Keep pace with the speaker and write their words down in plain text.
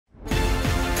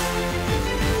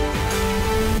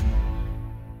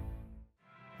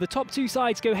The top two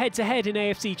sides go head-to-head in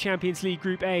AFC Champions League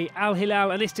Group A. Al Hilal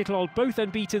and Istiklol both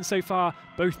unbeaten so far.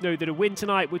 Both know that a win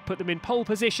tonight would put them in pole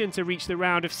position to reach the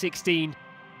round of 16.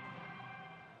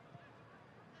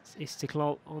 It's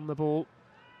Istiklol on the ball.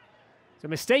 There's a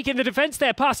mistake in the defence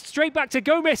there. Passed straight back to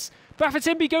Gomez.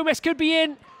 Bafatimbi Gomez could be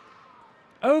in.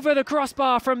 Over the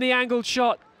crossbar from the angled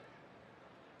shot.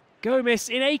 Gomez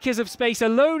in acres of space,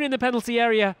 alone in the penalty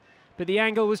area, but the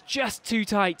angle was just too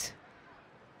tight.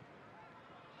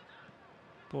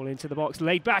 Ball into the box,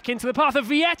 laid back into the path of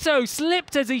Vieto,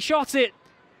 slipped as he shot it.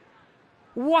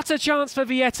 What a chance for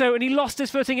Vieto, and he lost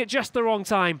his footing at just the wrong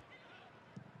time.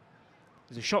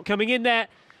 There's a shot coming in there,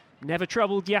 never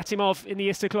troubled Yatimov in the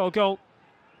Istiklol goal.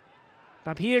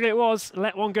 Babhir it was,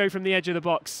 let one go from the edge of the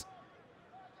box.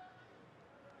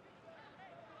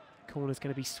 Corner's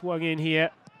going to be swung in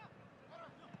here.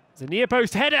 There's a near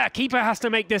post header, keeper has to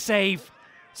make the save.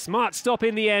 Smart stop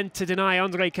in the end to deny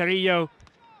Andre Carrillo.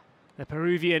 The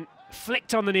Peruvian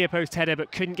flicked on the near post header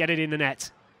but couldn't get it in the net.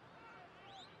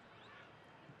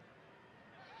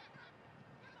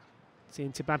 It's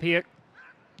into Babhir.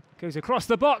 Goes across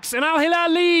the box and Al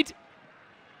Hilal lead.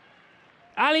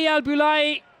 Ali Al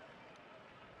Boulay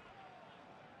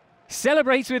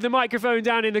celebrates with the microphone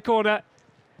down in the corner.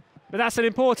 But that's an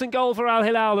important goal for Al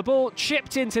Hilal. The ball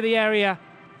chipped into the area.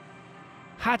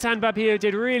 Hatan Babhir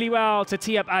did really well to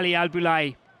tee up Ali Al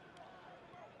Boulay.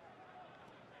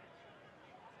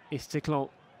 Istiklol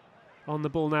on the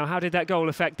ball now. How did that goal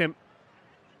affect them?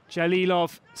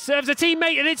 Jalilov serves a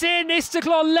teammate and it's in.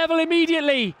 Istiklol level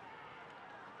immediately.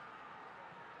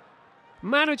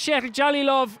 Manucher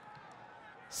Jalilov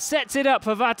sets it up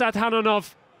for Vatat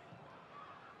Hanonov.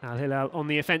 Al Hilal on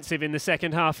the offensive in the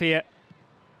second half here.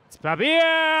 It's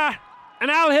Babhir! And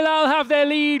Al Hilal have their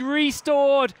lead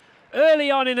restored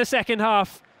early on in the second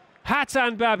half.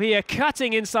 Hatan Babhir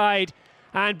cutting inside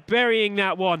and burying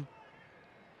that one.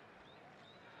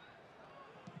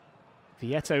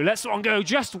 Vieto lets one go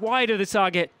just wide of the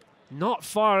target, not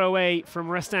far away from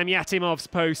Rustam Yatimov's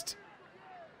post.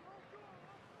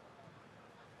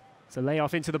 It's a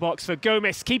layoff into the box for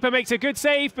Gomez. Keeper makes a good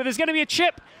save, but there's going to be a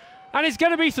chip, and it's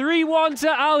going to be 3-1 to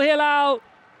Al Hilal.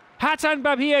 Hatan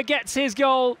Babhir gets his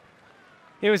goal.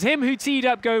 It was him who teed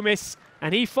up Gomez,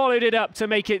 and he followed it up to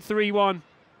make it 3-1.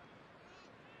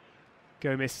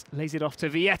 Gomez lays it off to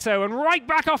Vieto, and right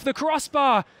back off the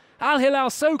crossbar. Al Hilal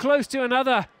so close to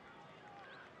another.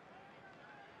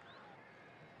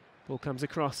 Ball comes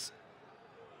across.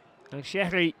 And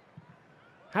Shehri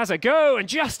has a go, and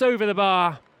just over the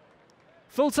bar.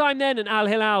 Full time then, and Al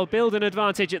Hilal build an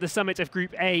advantage at the summit of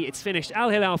Group A. It's finished Al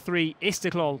Hilal 3,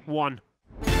 Istiklol 1.